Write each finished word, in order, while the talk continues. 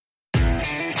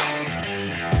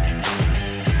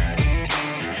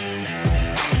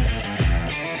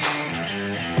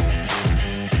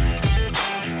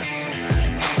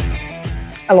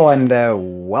Hello and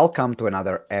welcome to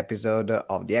another episode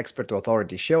of the Expert to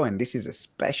Authority show. And this is a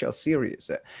special series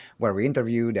where we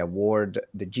interview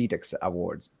the GTeX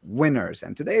Awards winners.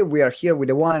 And today we are here with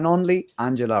the one and only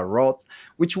Angela Roth,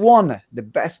 which won the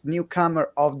Best Newcomer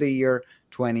of the Year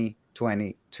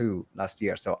 2022 last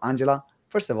year. So, Angela,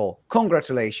 first of all,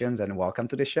 congratulations and welcome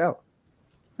to the show.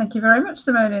 Thank you very much,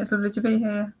 Simone. It's lovely to be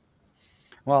here.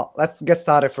 Well, let's get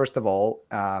started first of all,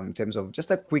 in terms of just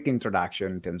a quick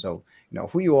introduction in terms of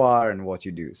who you are and what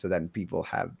you do, so then people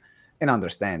have an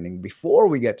understanding before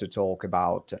we get to talk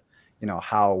about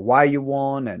why you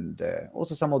won and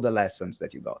also some of the lessons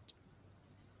that you got.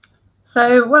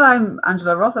 Well, I'm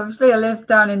Angela Roth. Obviously, I live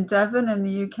down in Devon in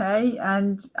the UK,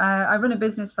 and I run a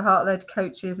business for heart-led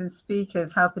coaches and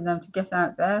speakers, helping them to get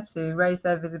out there, to raise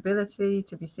their visibility,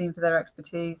 to be seen for their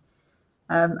expertise,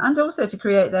 and also to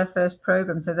create their first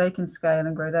program so they can scale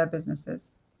and grow their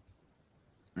businesses.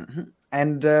 Mm-hmm.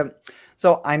 And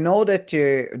so I know that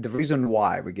the reason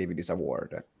why we gave you this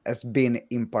award has been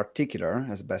in particular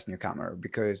as Best Newcomer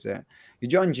because you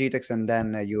joined GTeX and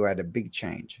then you had a big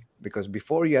change because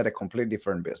before you had a completely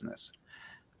different business.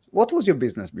 What was your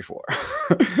business before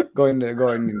going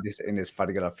in this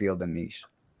particular field and niche?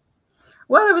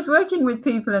 Well, I was working with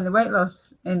people in the weight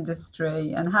loss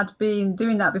industry and had been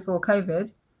doing that before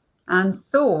COVID, and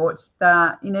thought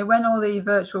that when all the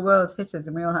virtual world hit us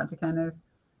and we all had to kind of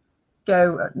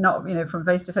go not from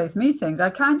face-to-face meetings, I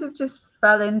kind of just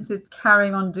fell into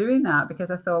carrying on doing that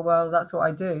because I thought, well, that's what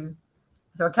I do.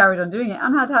 So I carried on doing it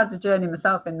and had a journey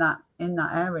myself in that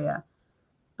area.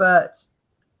 But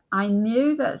I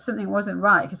knew that something wasn't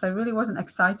right because I really wasn't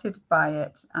excited by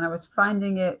it, and I was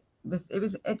finding do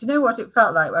you know what it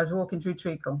felt like? I was walking through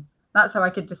treacle. That's how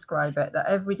I could describe it. That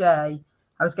every day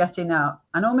I was getting up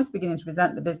and almost beginning to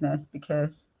resent the business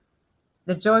because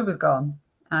the joy was gone.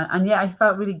 And yet I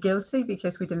felt really guilty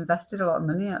because we'd invested a lot of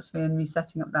money actually in me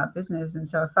setting up that business. And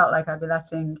so I felt like I'd be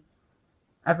letting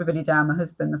everybody down, my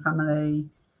husband, the family,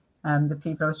 the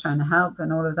people I was trying to help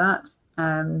and all of that.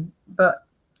 But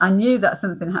I knew that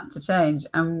something had to change.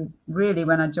 And really,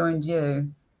 when I joined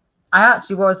you, I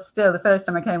actually was still, the first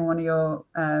time I came on one of your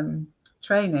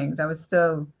trainings, I was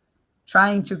still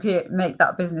trying to make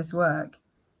that business work.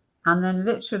 And then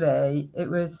literally it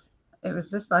was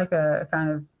just like a kind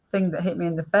of thing that hit me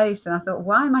in the face, and I thought,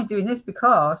 why am I doing this?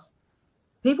 Because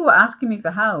people were asking me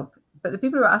for help, but the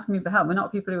people who were asking me for help were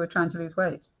not people who were trying to lose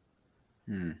weight.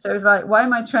 So it was like, why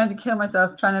am I trying to kill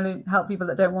myself trying to help people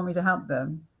that don't want me to help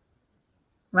them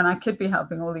when I could be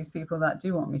helping all these people that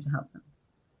do want me to help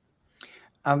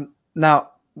them? Now,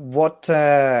 what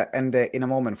and in a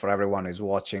moment for everyone who's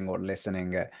watching or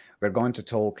listening, we're going to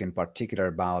talk in particular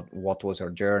about what was her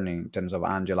journey in terms of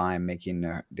Angela and making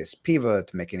this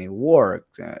pivot, making it work,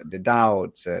 the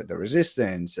doubts, the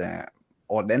resistance, and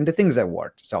the things that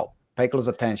worked. So pay close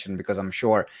attention because I'm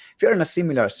sure if you're in a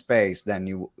similar space, then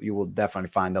you will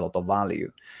definitely find a lot of value.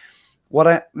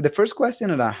 The first question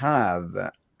that I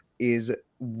have is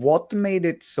what made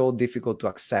it so difficult to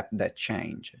accept that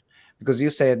change? Because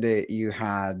you said you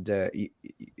had,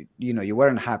 you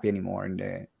weren't happy anymore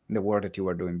in the work that you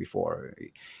were doing before.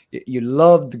 You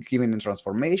loved giving the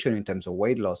transformation in terms of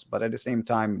weight loss, but at the same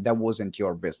time, that wasn't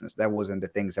your business. That wasn't the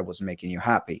things that was making you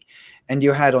happy. And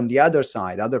you had on the other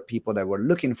side, other people that were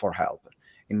looking for help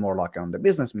in more like on the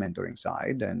business mentoring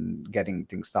side and getting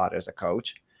things started as a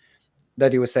coach,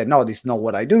 that you would say, no, this is not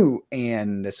what I do.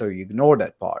 And so you ignore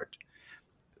that part.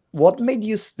 What made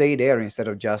you stay there instead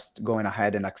of just going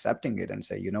ahead and accepting it and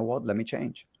say, you know what, let me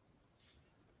change?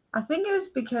 I think it was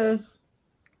because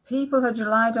people had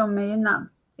relied on me in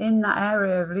that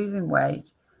area of losing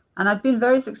weight, and I'd been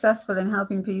very successful in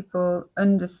helping people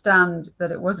understand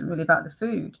that it wasn't really about the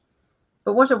food.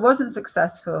 But what I wasn't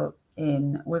successful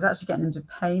in was actually getting them to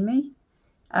pay me.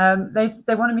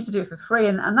 They wanted me to do it for free,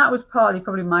 and that was partly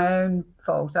probably my own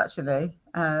fault actually.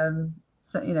 So,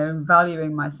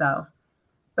 valuing myself.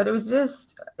 But it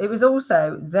was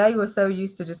also, they were so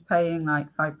used to just paying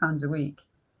like £5 a week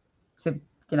to,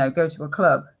 go to a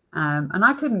club. And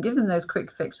I couldn't give them those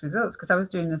quick fix results because I was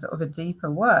doing this sort of a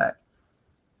deeper work.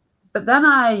 But then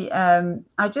I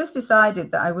just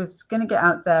decided that I was going to get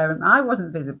out there, and I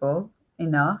wasn't visible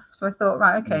enough. So I thought,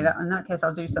 right, okay, in that case,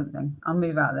 I'll do something. I'll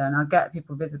move out there and I'll get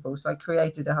people visible. So I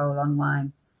created a whole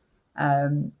online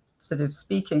sort of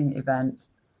speaking event.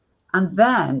 And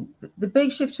then the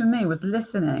big shift for me was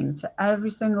listening to every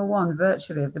single one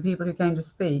virtually of the people who came to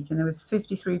speak. And there was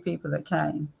 53 people that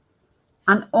came.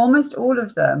 And almost all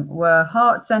of them were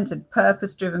heart-centered,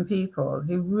 purpose-driven people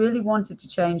who really wanted to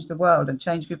change the world and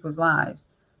change people's lives,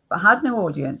 but had no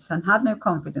audience and had no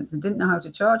confidence and didn't know how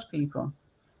to charge people.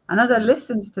 And as I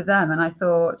listened to them and I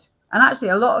thought, And actually,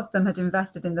 a lot of them had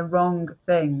invested in the wrong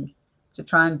thing to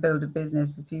try and build a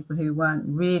business with people who weren't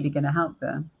really going to help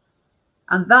them.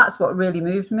 And that's what really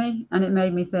moved me. And it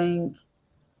made me think,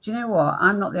 do you know what?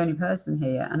 I'm not the only person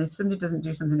here. And if somebody doesn't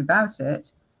do something about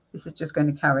it, this is just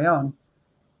going to carry on.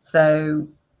 So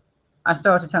I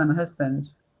started telling my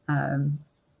husband, um,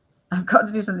 I've got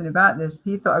to do something about this.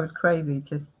 He thought I was crazy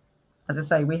because, as I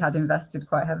say, we had invested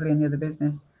quite heavily in the other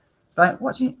business. It's like,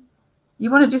 what do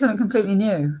you want to do something completely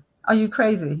new? Are you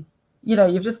crazy? You know,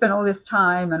 you've just spent all this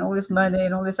time and all this money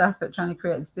and all this effort trying to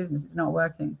create this business. It's not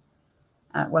working.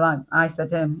 I said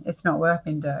to him, it's not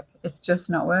working, Dirk. It's just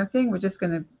not working. We're just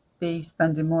going to be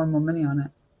spending more and more money on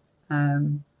it.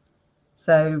 Um,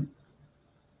 so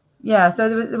yeah, so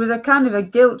there was a kind of a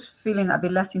guilt feeling that I'd be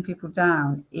letting people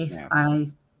down if Yeah. I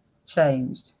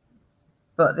changed,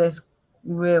 but this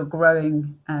real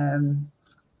growing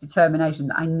determination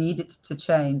that I needed to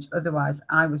change. Otherwise,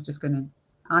 I was just gonna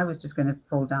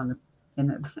fall down in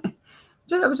it.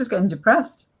 I was just getting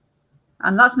depressed,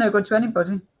 and that's no good to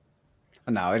anybody.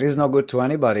 No, it is not good to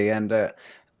anybody, and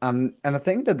I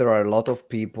think that there are a lot of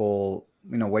people.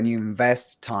 When you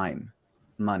invest time,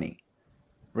 money,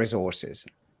 resources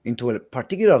into a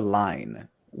particular line,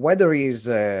 whether it is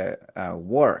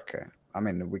work. I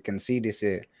mean, we can see this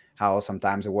how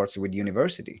sometimes it works with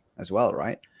university as well,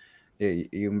 right?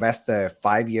 You invest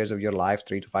 5 years of your life,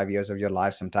 3 to 5 years of your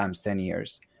life, sometimes 10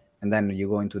 years, and then you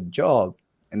go into the job,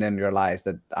 and then realize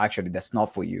that actually that's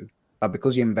not for you. But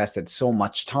because you invested so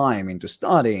much time into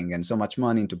studying and so much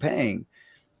money into paying,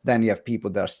 then you have people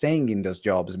that are staying in those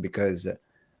jobs because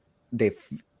they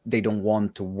they don't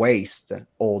want to waste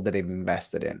all that they've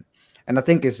invested in. And I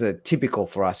think it's typical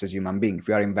for us as human beings. If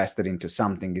we are invested into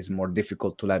something, it's more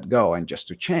difficult to let go and just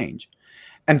to change.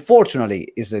 And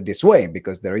fortunately, is this way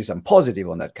because there is some positive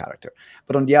on that character.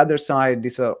 But on the other side,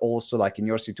 these are also, like in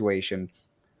your situation,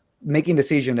 making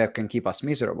decisions that can keep us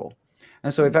miserable.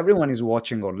 And so if everyone is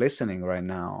watching or listening right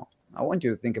now, I want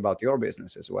you to think about your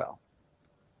business as well.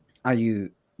 Are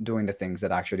you doing the things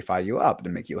that actually fire you up, that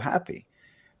make you happy?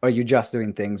 Or are you just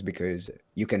doing things because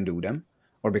you can do them,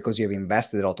 or because you have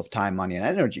invested a lot of time, money, and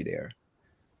energy there?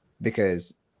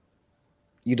 Because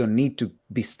you don't need to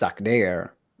be stuck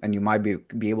there, and you might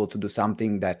be able to do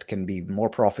something that can be more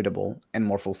profitable and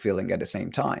more fulfilling at the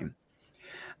same time.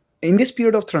 In this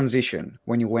period of transition,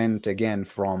 when you went again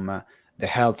from the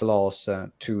health loss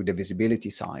to the visibility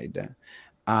side,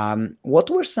 what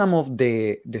were some of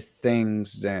the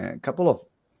things, the couple of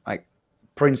like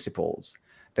principles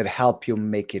that help you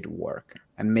make it work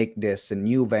and make this a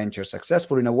new venture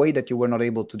successful in a way that you were not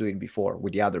able to do it before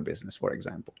with the other business, for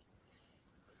example?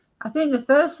 I think the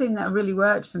first thing that really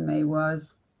worked for me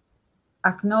was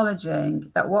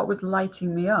acknowledging that what was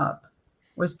lighting me up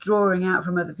was drawing out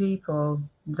from other people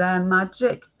their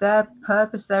magic, their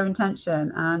purpose, their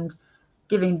intention, and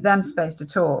giving them space to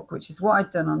talk, which is what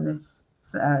I'd done on this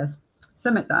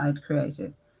summit that I'd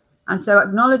created. And so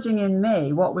acknowledging in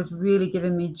me what was really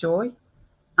giving me joy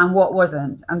and what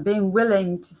wasn't, and being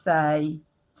willing to say,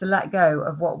 to let go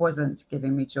of what wasn't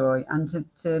giving me joy, and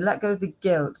to let go of the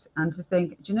guilt, and to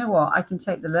think, do you know what? I can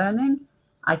take the learning,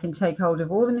 I can take hold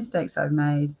of all the mistakes I've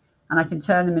made, and I can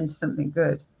turn them into something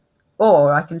good.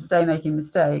 Or I can stay making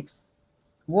mistakes,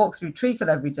 walk through treacle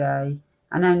every day,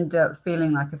 and end up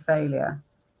feeling like a failure. Mm.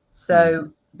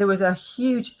 So there was a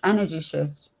huge energy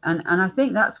shift. And I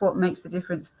think that's what makes the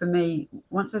difference for me.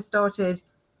 Once I started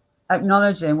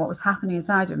acknowledging what was happening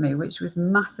inside of me, which was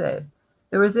massive,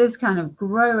 there was this kind of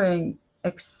growing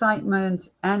excitement,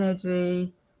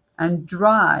 energy, and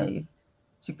drive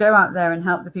to go out there and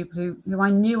help the people who I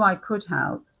knew I could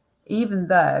help, even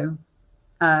though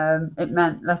it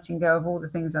meant letting go of all the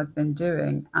things I'd been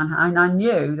doing. And I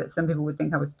knew that some people would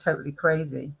think I was totally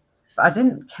crazy, but I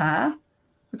didn't care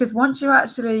because once you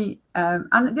actually, and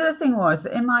the other thing was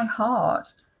that in my heart,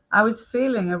 I was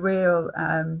feeling a real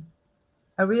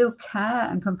care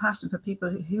and compassion for people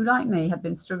who, like me, had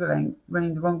been struggling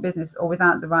running the wrong business or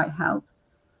without the right help.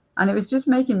 And it was just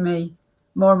making me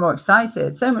more and more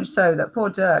excited, so much so that poor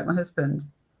Dirk, my husband,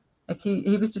 like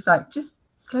he was just like, just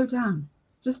slow down.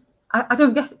 Just, I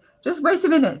don't get it. Just wait a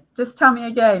minute. Just tell me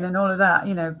again and all of that.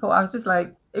 You know, I was just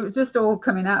like, it was just all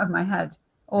coming out of my head.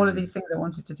 All of Mm. these things I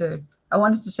wanted to do. I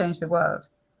wanted to change the world.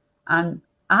 And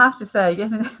I have to say,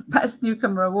 getting the Best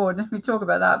Newcomer Award, let me talk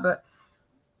about that, but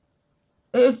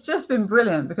it's just been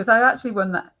brilliant because I actually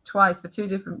won that twice for two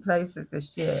different places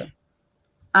this year.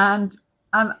 And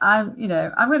I'm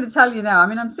going to tell you now, I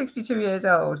mean, I'm 62 years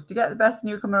old. To get the Best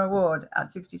Newcomer Award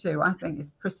at 62, I think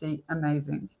is pretty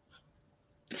amazing.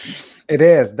 It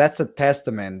is. That's a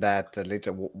testament that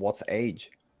what's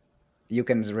age? You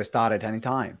can restart at any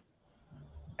time.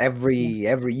 Every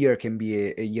year can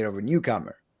be a year of a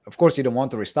newcomer. Of course, you don't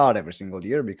want to restart every single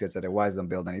year because otherwise don't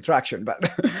build any traction. But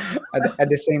at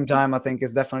the same time, I think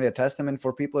it's definitely a testament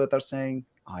for people that are saying,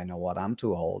 I know what, I'm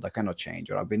too old, I cannot change,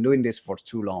 or I've been doing this for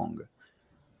too long.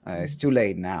 It's too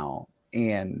late now.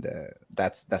 And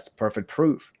that's perfect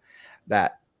proof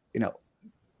that, you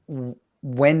know,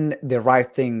 when the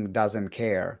right thing doesn't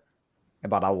care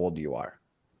about how old you are,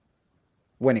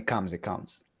 when it comes, it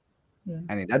comes. Yeah.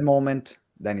 And in that moment,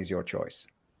 then is your choice.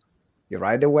 You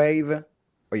ride the wave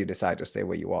or you decide to stay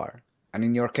where you are. And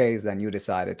in your case, then you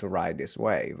decided to ride this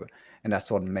wave. And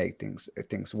that's what makes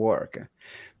things work.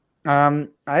 I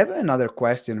have another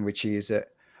question, which is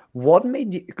what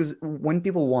made you, because when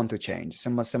people want to change,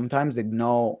 sometimes they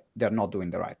know they're not doing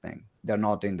the right thing. They're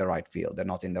not in the right field. They're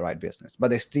not in the right business, but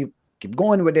they still keep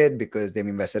going with it because they've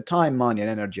invested time, money, and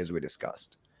energy, as we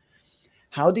discussed.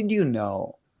 How did you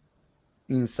know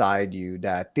inside you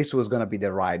that this was going to be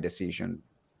the right decision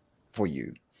for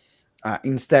you,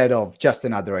 instead of just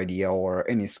another idea or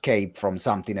an escape from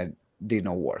something that did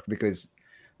not work? Because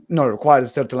it requires a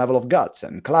certain level of guts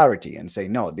and clarity and say,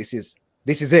 no, this is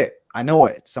it. I know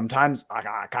it. Sometimes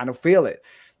I kind of feel it.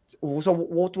 So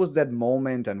what was that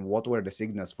moment, and what were the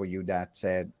signals for you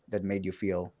that made you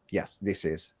feel, yes, this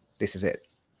is it?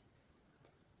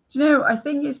 Do you know, I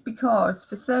think it's because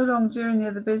for so long during the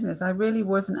other business, I really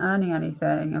wasn't earning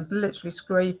anything. I was literally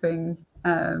scraping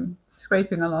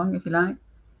along, if you like.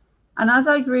 And as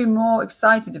I grew more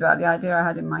excited about the idea I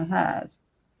had in my head,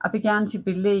 I began to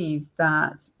believe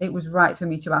that it was right for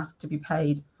me to ask to be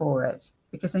paid for it,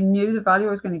 because I knew the value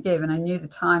I was going to give and I knew the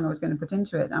time I was going to put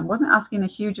into it. I wasn't asking a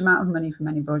huge amount of money from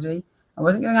anybody. I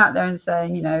wasn't going out there and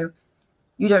saying,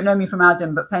 you don't know me from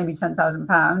Adam, but pay me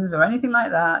 £10,000 or anything like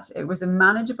that. It was a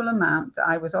manageable amount that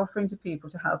I was offering to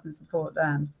people to help and support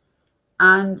them.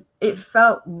 And it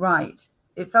felt right.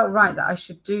 It felt right that I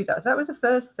should do that. So that was the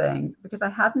first thing, because I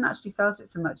hadn't actually felt it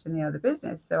so much in the other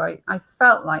business. So I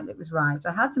felt like it was right.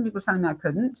 I had some people telling me I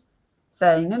couldn't,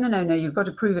 saying, no, you've got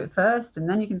to prove it first, and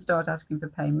then you can start asking for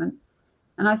payment.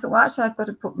 And I thought, well, actually, I've got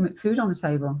to put food on the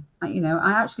table.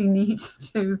 I actually need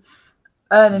to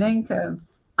earn an income.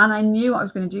 And I knew what I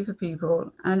was going to do for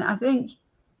people. And I think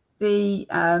the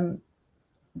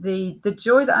the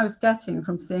joy that I was getting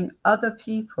from seeing other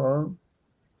people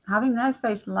having their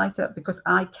face light up because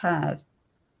I cared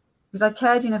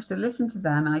enough to listen to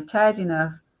them, and I cared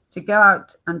enough to go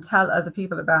out and tell other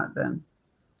people about them.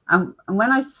 And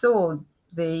when I saw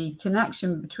the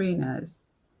connection between us,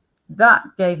 that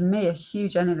gave me a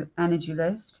huge energy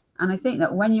lift. And I think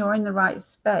that when you're in the right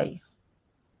space,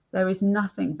 there is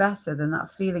nothing better than that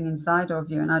feeling inside of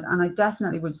you. And I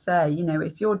definitely would say,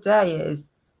 if your day is,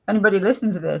 anybody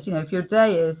listening to this, if your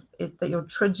day is that you're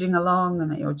trudging along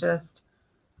and that you're just,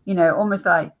 almost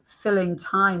like filling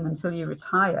time until you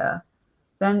retire,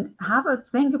 then have a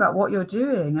think about what you're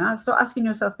doing and start asking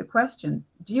yourself the question,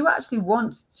 do you actually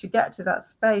want to get to that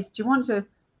space? Do you want to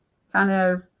kind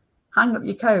of hang up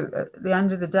your coat at the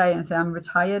end of the day and say, I'm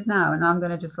retired now and I'm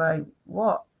going to just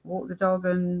walk the dog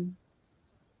and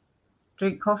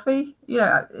drink coffee?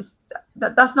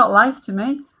 That's not life to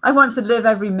me. I want to live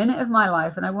every minute of my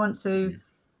life, and I want to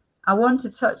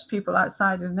touch people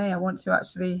outside of me. I want to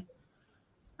actually,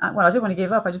 well, I don't want to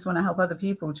give up. I just want to help other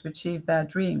people to achieve their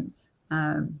dreams.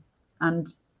 And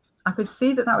I could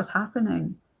see that was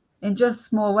happening in just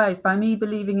small ways by me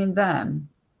believing in them.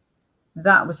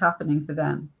 That was happening for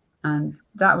them, and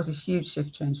that was a huge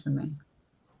shift change for me.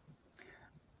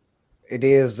 It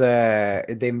is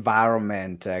the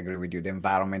environment. I agree with you. The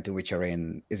environment in which you're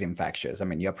in is infectious. I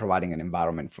mean, you're providing an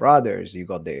environment for others. You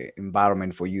got the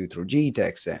environment for you through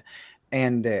GTeX,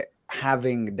 and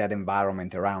having that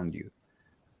environment around you,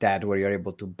 that where you're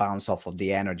able to bounce off of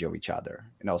the energy of each other,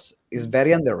 is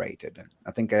very underrated.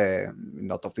 I think a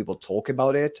lot of people talk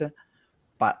about it,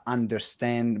 but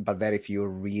very few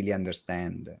really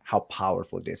understand how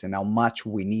powerful it is and how much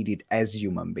we need it as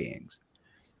human beings,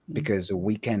 because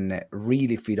we can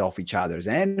really feed off each other's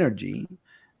energy.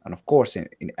 And of course,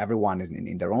 everyone is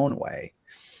in their own way.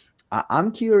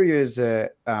 I'm curious to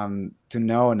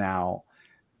know now,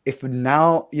 if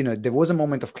now, there was a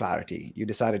moment of clarity, you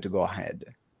decided to go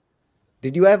ahead.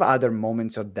 Did you have other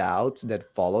moments of doubt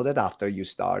that followed it after you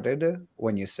started,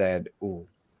 when you said, oh,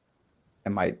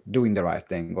 am I doing the right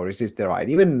thing? Or is this the right?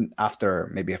 Even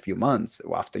after maybe a few months,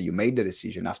 or after you made the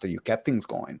decision, after you kept things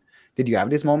going, did you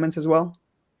have these moments as well?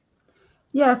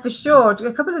 Yeah, for sure.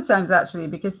 A couple of times actually,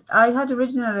 because I'm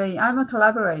a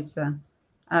collaborator,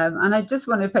 and I just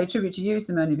want to pay tribute to you,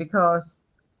 Simone, because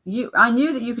I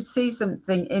knew that you could see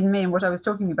something in me and what I was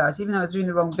talking about, even though I was doing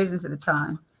the wrong business at the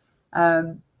time.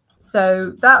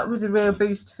 So that was a real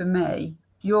boost for me.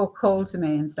 your call to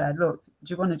me and said, look,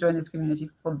 do you want to join this community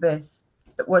for this,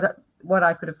 that what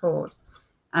I could afford?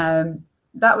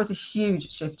 That was a huge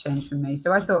shift change for me.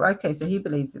 So I thought, okay, so he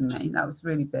believes in me. That was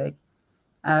really big.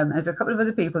 There's a couple of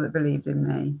other people that believed in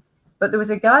me, but there was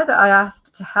a guy that I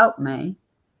asked to help me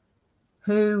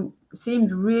who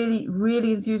seemed really,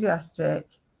 really enthusiastic,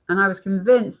 and I was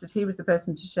convinced that he was the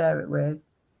person to share it with.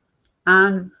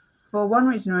 And for one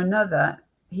reason or another,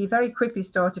 he very quickly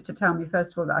started to tell me,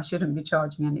 first of all, that I shouldn't be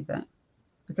charging anything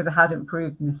because I hadn't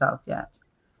proved myself yet.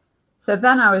 So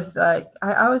then I was like,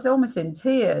 I was almost in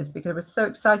tears because I was so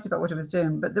excited about what I was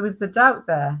doing. But there was the doubt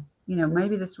there,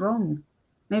 maybe this wrong.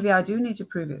 Maybe I do need to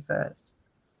prove it first.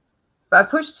 But I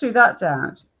pushed through that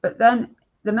doubt. But then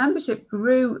the membership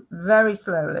grew very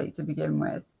slowly to begin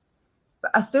with.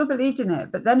 But I still believed in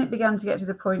it. But then it began to get to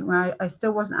the point where I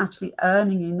still wasn't actually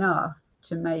earning enough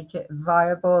to make it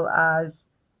viable as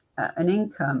an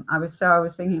income. I was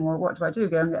thinking, well, what do I do?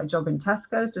 Go and get a job in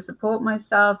Tesco's to support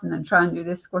myself, and then try and do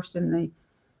this squashed in the,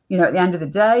 at the end of the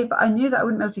day. But I knew that I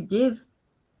wouldn't be able to give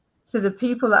to the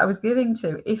people that I was giving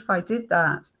to if I did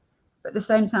that. But at the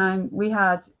same time, we'd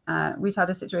had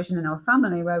a situation in our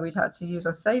family where we'd had to use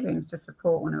our savings to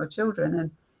support one of our children,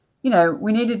 and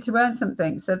we needed to earn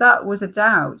something. So that was a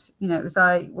doubt. It was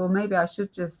like, well, maybe I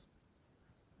should just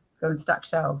go and stack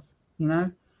shelves.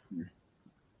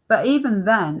 But even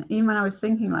then, even when I was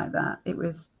thinking like that, it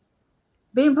was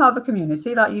being part of a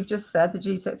community, like you've just said, the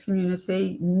GTeX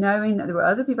community, knowing that there were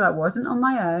other people. I wasn't on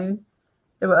my own.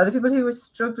 There were other people who were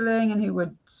struggling and who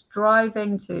were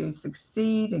striving to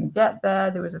succeed and get there.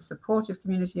 There was a supportive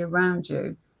community around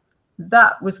you.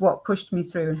 That was what pushed me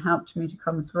through and helped me to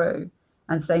come through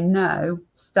and say, no,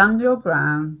 stand your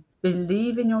ground,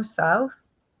 believe in yourself,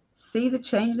 see the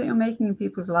change that you're making in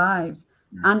people's lives.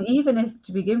 And even if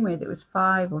to begin with it was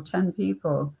 5 or 10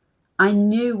 people, I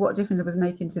knew what difference it was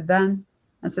making to them.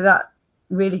 And so that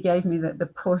really gave me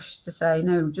the push to say,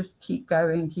 no, just keep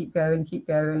going, keep going, keep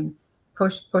going,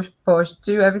 push, push, push,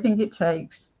 do everything it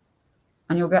takes,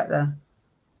 and you'll get there.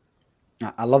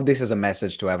 I love this as a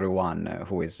message to everyone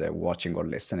who is watching or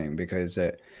listening, because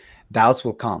doubts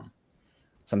will come.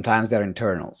 Sometimes they're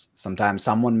internals. Sometimes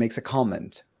someone makes a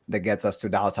comment that gets us to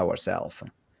doubt ourselves.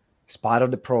 It's part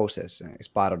of the process. It's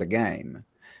part of the game.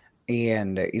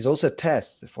 And it's also a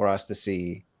test for us to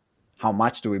see how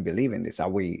much do we believe in this. Are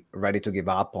we ready to give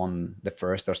up on the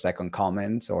first or second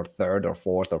comment, or third or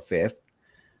fourth or fifth?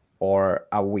 Or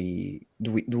do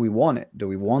we want it? Do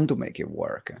we want to make it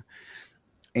work?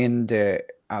 And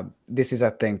this is,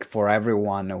 I think, for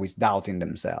everyone who is doubting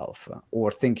themselves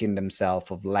or thinking themselves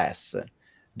of less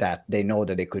that they know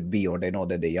that they could be, or they know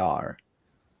that they are.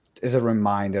 Is a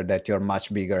reminder that you're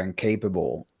much bigger and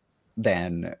capable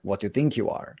than what you think you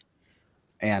are.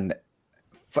 And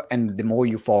the more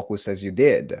you focus, as you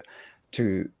did,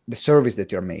 to the service that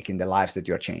you're making, the lives that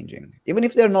you're changing, even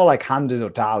if they're not like hundreds or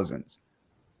thousands,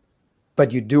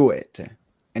 but you do it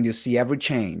and you see every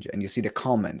change, and you see the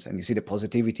comments, and you see the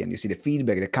positivity, and you see the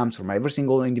feedback that comes from every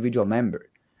single individual member,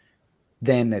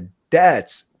 then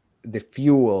that's the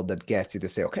fuel that gets you to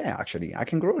say, okay, actually, I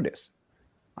can grow this.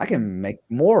 I can make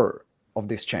more of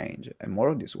this change and more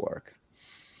of this work.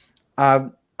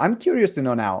 I'm curious to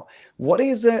know now, what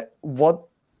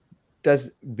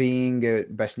does being a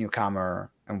best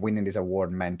newcomer and winning this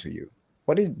award meant to you?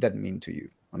 What did that mean to you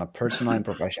on a personal and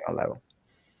professional level?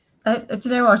 Do you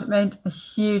know what? It meant a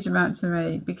huge amount to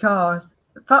me, because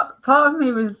part of me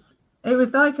it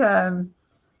was like a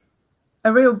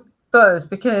real buzz,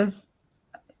 because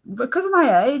of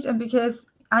my age, and because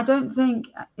I don't think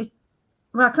it.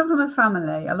 Well, I come from a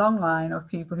family, a long line of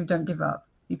people who don't give up,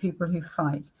 people who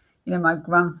fight. My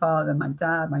grandfather, my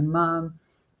dad, my mum.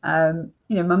 My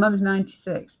mum's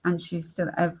 96, and she's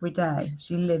still every day.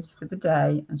 She lives for the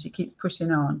day, and she keeps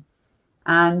pushing on.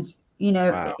 And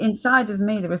Wow. inside of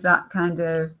me, there was that kind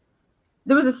of,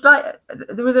 there was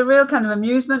a real kind of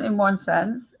amusement in one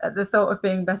sense at the thought of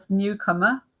being best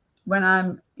newcomer when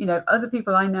other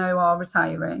people I know are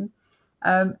retiring.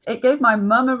 It gave my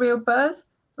mum a real buzz.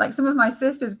 Like some of my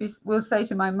sisters will say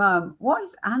to my mum, what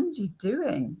is Angie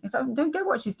doing? I don't get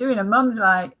what she's doing. And mum's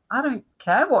like, I don't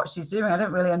care what she's doing. I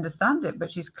don't really understand it, but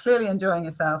she's clearly enjoying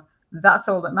herself. That's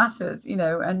all that matters,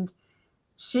 and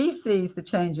she sees the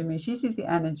change in me. She sees the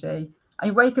energy. I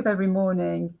wake up every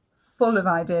morning full of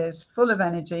ideas, full of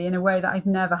energy in a way that I've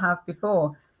never have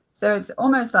before. So it's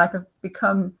almost like I've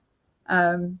become,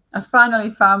 I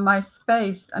finally found my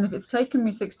space. And if it's taken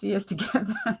me 60 years to get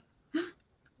there,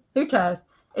 who cares?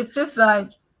 It's just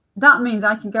like, that means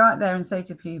I can go out there and say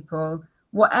to people,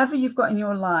 whatever you've got in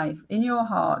your life, in your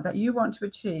heart, that you want to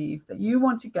achieve, that you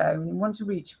want to go and you want to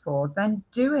reach for, then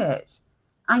do it.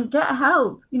 and get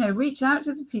help. Reach out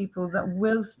to the people that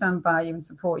will stand by you and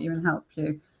support you and help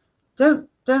you. Don't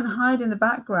hide in the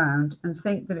background and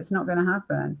think that it's not going to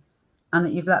happen and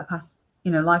that you've let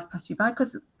life pass you by.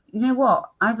 Because you know what?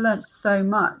 I've learned so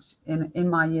much in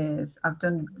my years. I've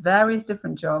done various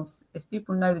different jobs. If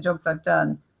people know the jobs I've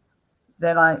done,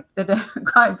 they're like, they don't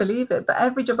quite believe it. But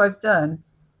every job I've done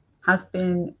has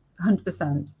been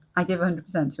 100%. I give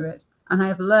 100% to it. And I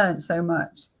have learned so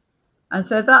much. And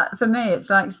so that, for me, it's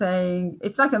like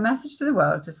a message to the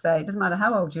world to say, it doesn't matter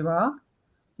how old you are,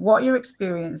 what your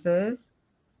experience is.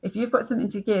 If you've got something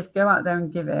to give, go out there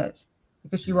and give it,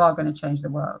 because you are going to change the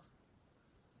world.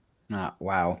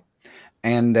 Wow.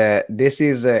 And this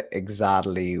is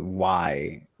exactly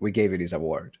why we gave you this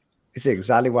award. This is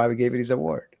exactly why we gave you this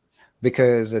award.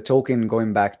 Because Tolkien,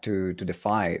 going back to the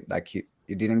fight, like you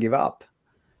didn't give up.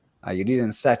 You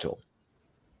didn't settle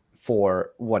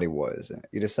for what it was.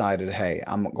 You decided, hey,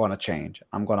 I'm going to change.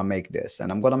 I'm going to make this,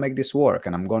 and I'm going to make this work,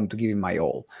 and I'm going to give it my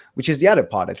all, which is the other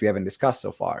part that we haven't discussed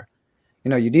so far.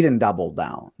 You didn't double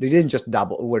down. You didn't just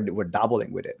double. We're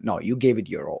doubling with it. No, you gave it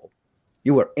your all.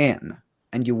 You were in,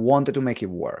 and you wanted to make it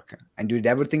work, and you did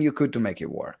everything you could to make it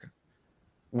work,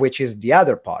 which is the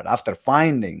other part. After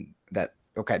finding that,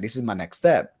 okay, this is my next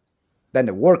step, then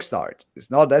the work starts.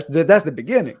 It's not that's the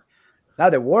beginning.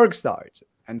 Now the work starts,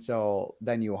 and so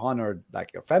then you honored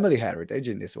like your family heritage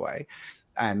in this way,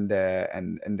 and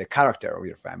the character of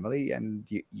your family, and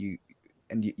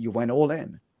you went all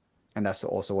in, and that's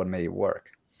also what made it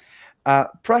work.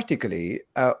 Practically,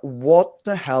 what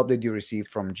help did you receive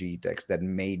from GTeX that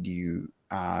made you,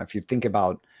 if you think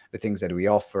about the things that we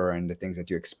offer and the things that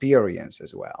you experience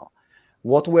as well,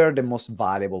 what were the most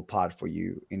valuable part for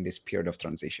you in this period of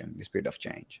transition, this period of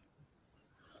change?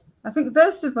 I think,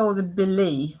 first of all, the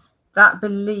belief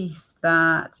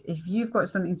that if you've got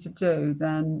something to do,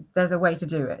 then there's a way to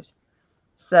do it.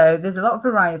 So there's a lot of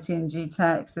variety in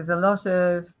GTeX. There's a lot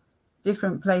of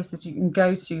different places you can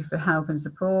go to for help and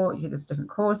support. There's different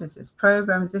courses, there's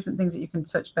programs, different things that you can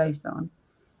touch base on.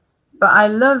 But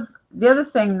the other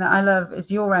thing that I love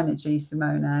is your energy,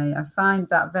 Simone. I find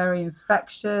that very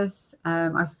infectious.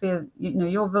 I feel,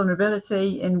 your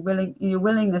vulnerability in your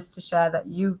willingness to share that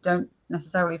you don't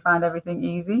necessarily find everything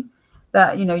easy,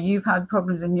 that, you've had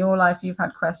problems in your life, you've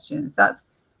had questions. That's,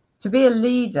 to be a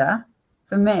leader,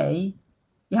 for me,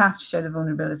 you have to show the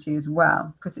vulnerability as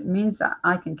well, because it means that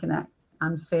I can connect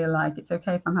and feel like it's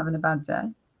okay if I'm having a bad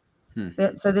day.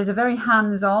 So there's a very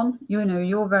hands-on,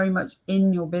 you're very much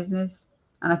in your business,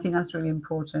 and I think that's really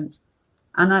important.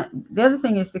 And the other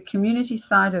thing is the community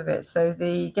side of it. So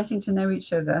the getting to know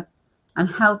each other and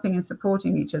helping and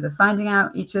supporting each other, finding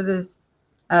out each other's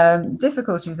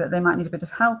difficulties that they might need a bit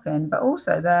of help in, but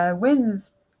also their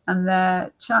wins and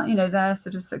their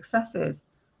sort of successes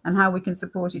and how we can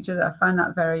support each other. I find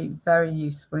that very, very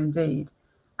useful indeed.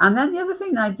 And then the other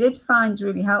thing that I did find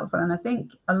really helpful, and I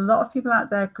think a lot of people out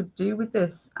there could do with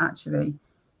this actually,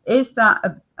 is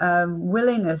that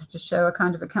willingness to show a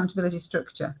kind of accountability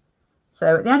structure.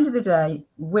 So at the end of the day,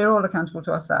 we're all accountable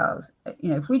to ourselves.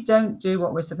 If we don't do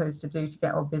what we're supposed to do to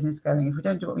get our business going, if we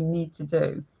don't do what we need to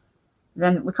do,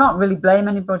 then we can't really blame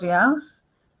anybody else.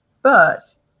 But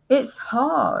it's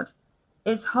hard.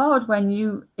 It's hard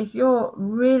if you're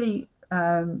really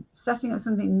setting up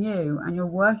something new and you're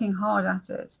working hard at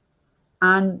it,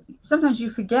 and sometimes you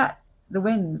forget the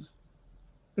wins,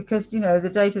 because the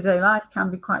day-to-day life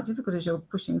can be quite difficult as you're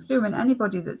pushing through. And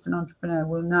anybody that's an entrepreneur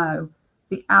will know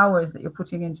the hours that you're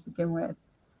putting in to begin with.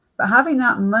 But having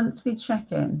that monthly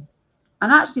check-in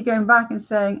and actually going back and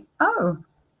saying, oh,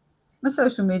 my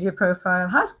social media profile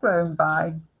has grown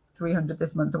by 300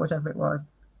 this month, or whatever it was.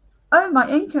 Oh, my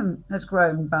income has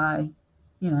grown by,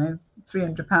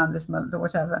 £300 this month, or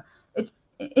whatever.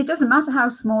 It doesn't matter how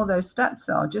small those steps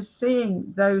are, just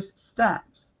seeing those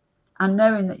steps and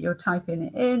knowing that you're typing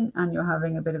it in and you're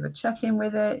having a bit of a check-in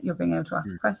with it, you're being able to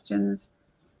ask questions.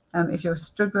 If you're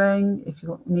struggling, if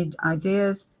you need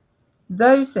ideas,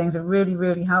 those things are really,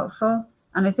 really helpful.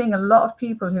 And I think a lot of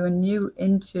people who are new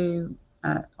into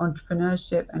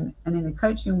entrepreneurship and in the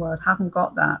coaching world haven't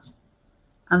got that.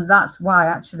 And that's why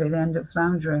actually they end up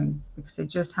floundering, because they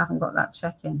just haven't got that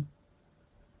check-in.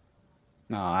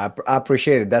 No, I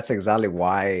appreciate it. That's exactly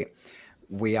why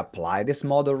we applied this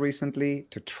model recently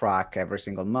to track every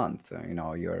single month,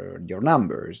 your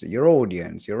numbers, your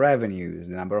audience, your revenues,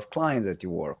 the number of clients that you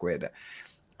work with.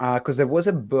 Because there was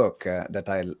a book that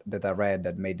I read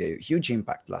that made a huge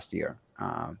impact last year,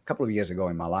 a couple of years ago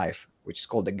in my life, which is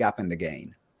called The Gap and the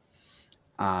Gain.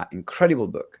 Incredible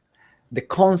book.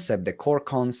 The core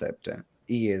concept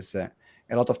is a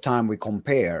lot of time we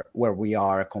compare where we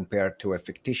are compared to a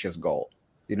fictitious goal.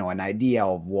 an idea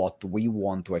of what we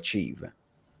want to achieve.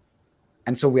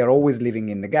 And so we are always living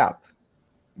in the gap.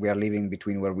 We are living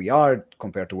between where we are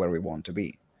compared to where we want to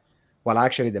be. Well,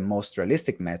 actually, the most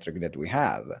realistic metric that we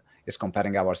have is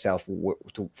comparing ourselves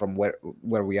from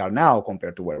where we are now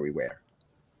compared to where we were.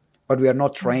 But we are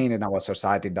not trained, and our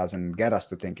society doesn't get us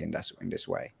to think in this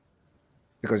way.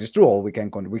 Because it's true, we can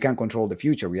control the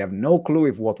future. We have no clue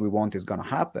if what we want is going to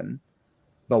happen.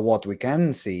 But what we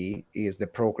can see is the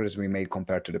progress we made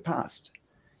compared to the past.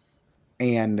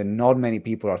 And not many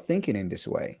people are thinking in this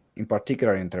way, in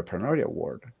particular in the entrepreneurial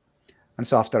world. And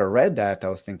so after I read that, I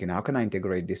was thinking, how can I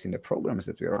integrate this in the programs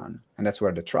that we run? And that's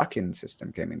where the tracking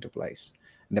system came into place,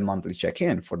 the monthly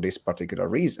check-in, for this particular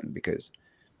reason, because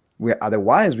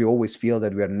otherwise we always feel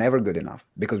that we are never good enough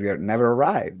because we are never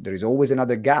arrived. There is always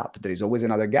another gap. There is always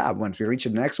another gap. Once we reach the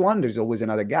next one, there's always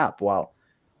another gap. Well,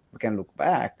 we can look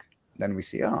back, then we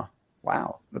see, oh,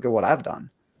 wow, look at what I've done.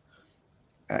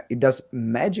 It does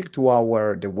magic to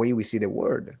the way we see the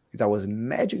world. It does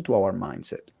magic to our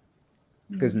mindset,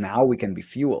 because now we can be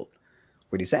fueled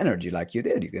with this energy like you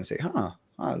did. You can say,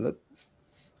 look,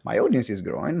 my audience is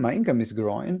growing, my income is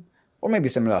growing, or maybe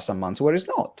some months where it's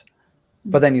not.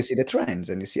 But then you see the trends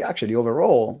and you see actually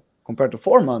overall, compared to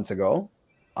 4 months ago,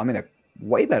 I'm in a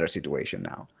way better situation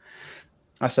now.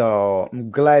 So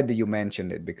I'm glad that you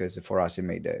mentioned it, because for us, it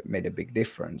made a big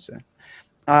difference.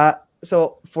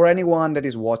 So for anyone that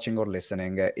is watching or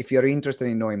listening, if you're interested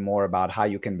in knowing more about how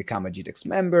you can become a GTeX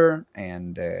member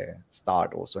and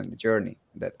start also in the journey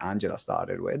that Angela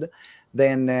started with,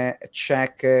 then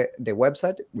check the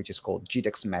website, which is called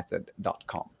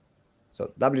gtexmethod.com.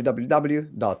 So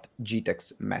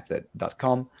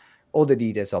www.gtexmethod.com. All the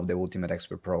details of the Ultimate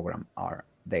Expert program are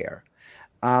there.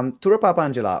 To wrap up,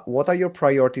 Angela, what are your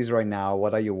priorities right now?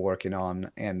 What are you working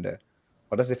on? And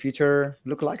what does the future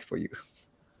look like for you?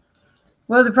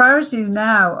 Well, the priorities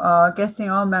now are getting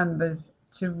our members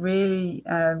to really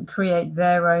create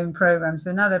their own program.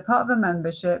 So now they're part of a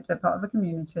membership, they're part of a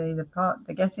community,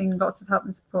 they're getting lots of help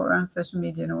and support around social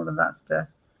media and all of that stuff.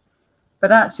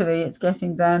 But actually, it's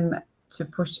getting them to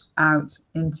push out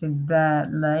into their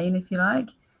lane, if you like,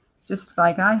 just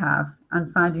like I have,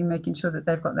 and making sure that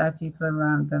they've got their people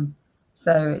around them.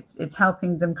 So it's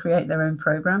helping them create their own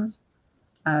programs,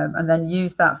 and then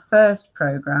use that first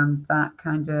program, that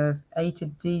kind of A to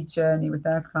D journey with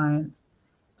their clients,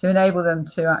 to enable them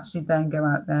to actually then go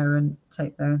out there and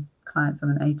take their clients on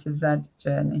an A to Z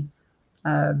journey.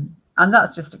 And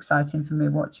that's just exciting for me,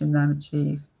 watching them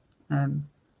achieve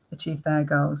their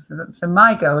goals. So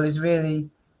my goal is really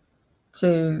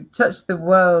to touch the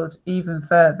world even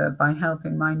further by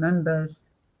helping my members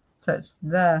touch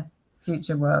their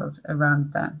future world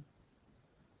around them.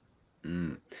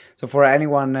 So for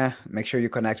anyone, make sure you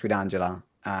connect with Angela.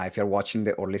 If you're watching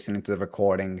or listening to the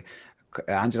recording,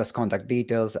 Angela's contact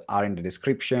details are in the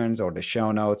descriptions or the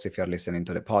show notes if you're listening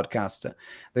to the podcast.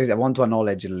 I want to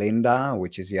acknowledge Linda,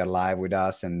 which is here live with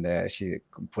us, and she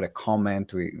put a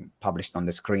comment we published on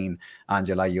the screen.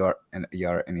 Angela, you're an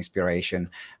inspiration.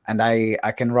 And I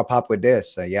can wrap up with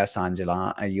this. Yes,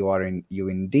 Angela, you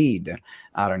indeed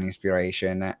are an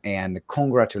inspiration, and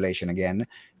congratulations again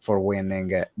for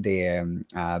winning the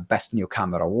Best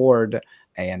Newcomer award.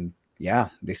 And yeah,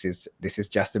 this is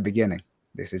just the beginning.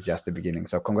 This is just the beginning.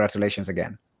 So congratulations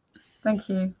again. Thank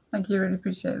you. Really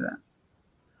appreciate that.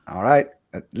 All right.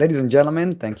 Ladies and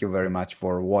gentlemen, thank you very much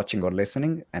for watching or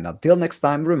listening. And until next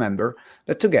time, remember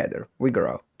that together we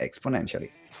grow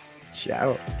exponentially.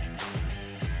 Ciao.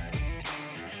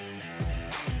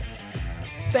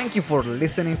 Thank you for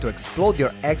listening to Explode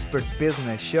Your Expert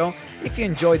Business Show. If you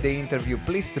enjoyed the interview,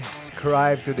 please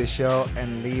subscribe to the show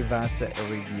and leave us a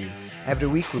review. Every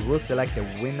week we will select a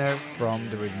winner from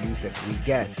the reviews that we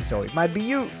get. So it might be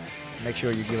you. Make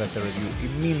sure you give us a review.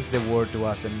 It means the world to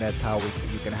us, and that's how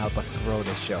you can help us grow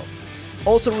the show.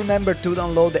 Also remember to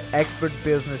download the Expert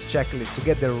Business Checklist to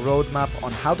get the roadmap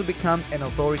on how to become an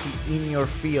authority in your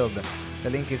field. The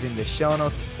link is in the show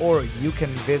notes, or you can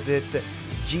visit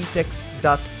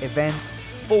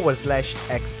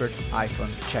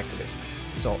gtex.events/expert-checklist.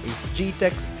 So it's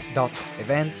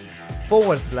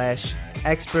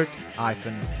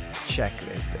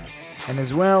gtex.events/expert-checklist. And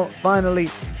as well, finally,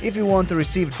 if you want to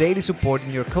receive daily support in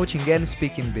your coaching and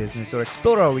speaking business, or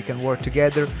explore how we can work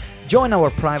together, join our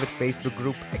private Facebook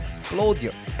group, Explode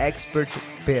Your Expert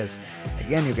Biz.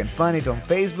 Again, you can find it on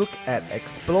Facebook at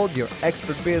Explode Your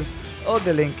Expert Biz, or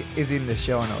the link is in the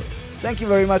show note. Thank you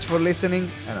very much for listening,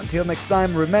 and until next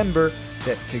time, remember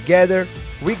that together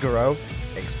we grow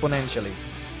exponentially.